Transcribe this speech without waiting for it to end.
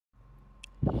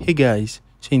Hey guys,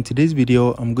 so in today's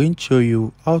video I'm going to show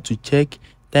you how to check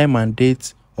time and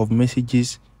date of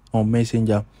messages on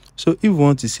Messenger. So if you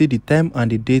want to see the time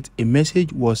and the date a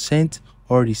message was sent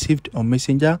or received on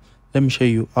Messenger, let me show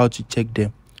you how to check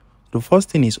them. The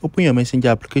first thing is open your Messenger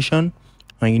application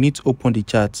and you need to open the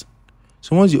chat.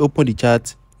 So once you open the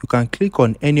chat, you can click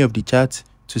on any of the chats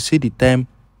to see the time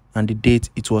and the date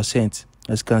it was sent.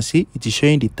 As you can see, it is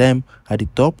showing the time at the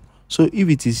top. So if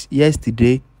it is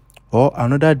yesterday or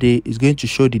another day, it's going to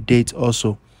show the date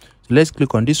also. So let's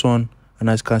click on this one, and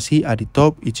as you can see at the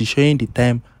top, it is showing the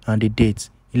time and the date,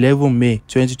 11 May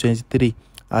 2023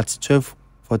 at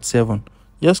 12:47.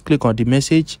 Just click on the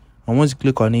message, and once you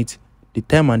click on it, the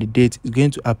time and the date is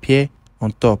going to appear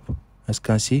on top. As you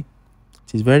can see,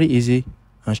 it is very easy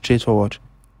and straightforward.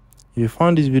 If you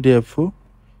found this video helpful,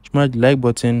 smash the like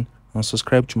button and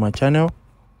subscribe to my channel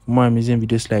for more amazing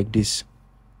videos like this.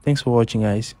 Thanks for watching,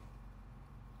 guys.